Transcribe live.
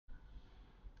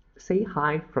say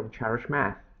hi from Cherish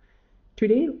Math.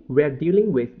 Today we are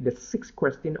dealing with the sixth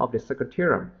question of the second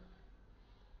theorem.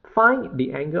 Find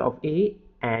the angle of A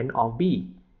and of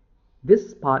B.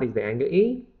 This part is the angle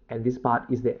A and this part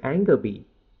is the angle B.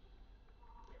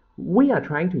 We are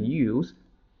trying to use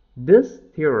this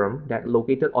theorem that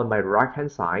located on my right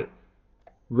hand side,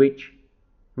 which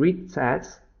reads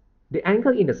as the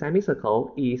angle in the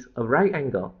semicircle is a right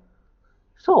angle.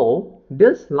 So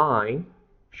this line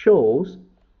shows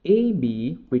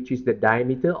AB, which is the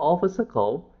diameter of a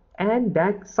circle, and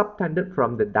that subtended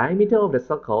from the diameter of the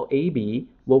circle AB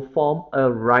will form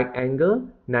a right angle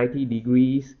 90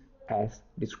 degrees as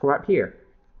described here.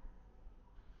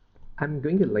 I'm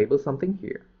going to label something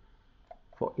here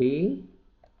for A,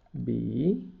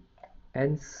 B,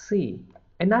 and C.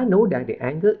 And I know that the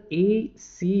angle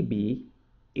ACB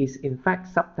is in fact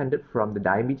subtended from the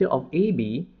diameter of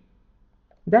AB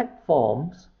that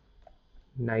forms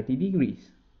 90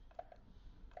 degrees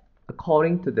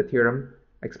according to the theorem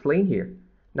explained here.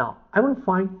 Now I want to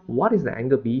find what is the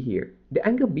angle B here. The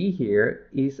angle B here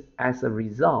is as a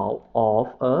result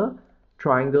of a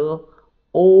triangle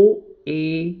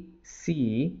OAC,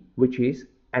 which is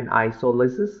an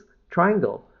isosceles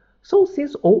triangle. So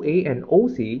since OA and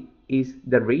OC is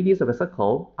the radius of a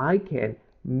circle, I can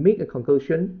make a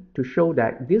conclusion to show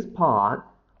that this part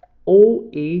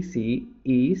OAC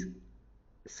is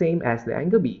same as the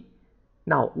angle B.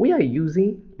 Now we are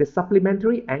using the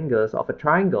supplementary angles of a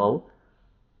triangle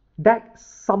that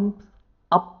sums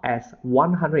up as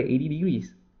 180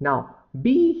 degrees. Now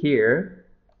B here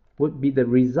would be the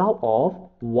result of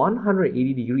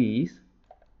 180 degrees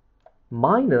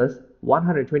minus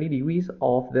 120 degrees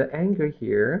of the angle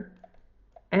here,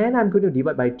 and I'm going to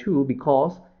divide by 2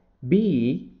 because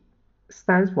B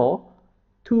stands for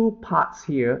two parts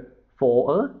here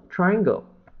for a triangle.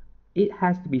 It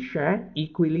has to be shared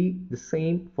equally the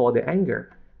same for the angle.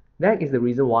 That is the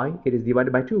reason why it is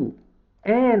divided by 2.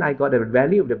 And I got the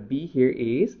value of the B here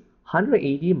is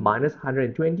 180 minus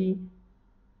 120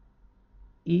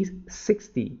 is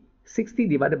 60. 60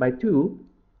 divided by 2,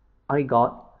 I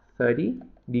got 30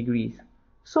 degrees.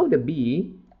 So the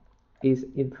B is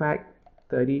in fact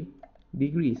 30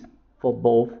 degrees for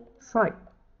both sides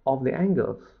of the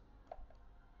angles.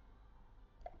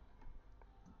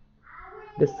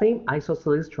 The same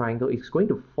isosceles triangle is going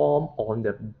to form on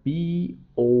the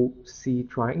BOC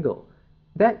triangle.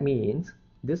 That means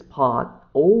this part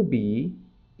OB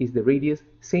is the radius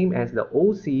same as the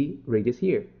OC radius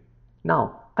here.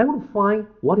 Now I want to find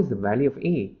what is the value of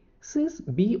A. Since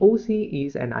BOC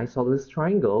is an isosceles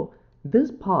triangle, this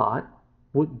part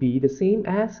would be the same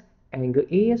as angle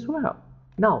A as well.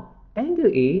 Now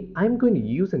angle A, I'm going to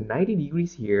use a 90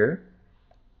 degrees here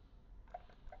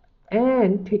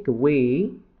and take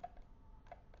away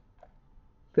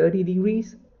 30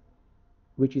 degrees,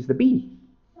 which is the B.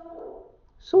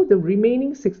 So the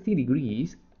remaining 60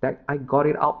 degrees that I got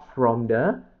it out from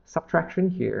the subtraction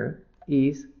here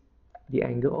is the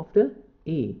angle of the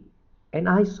A. And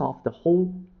I solved the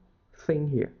whole thing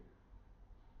here.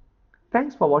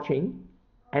 Thanks for watching,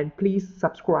 and please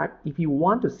subscribe if you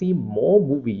want to see more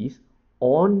movies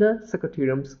on the circle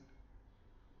theorems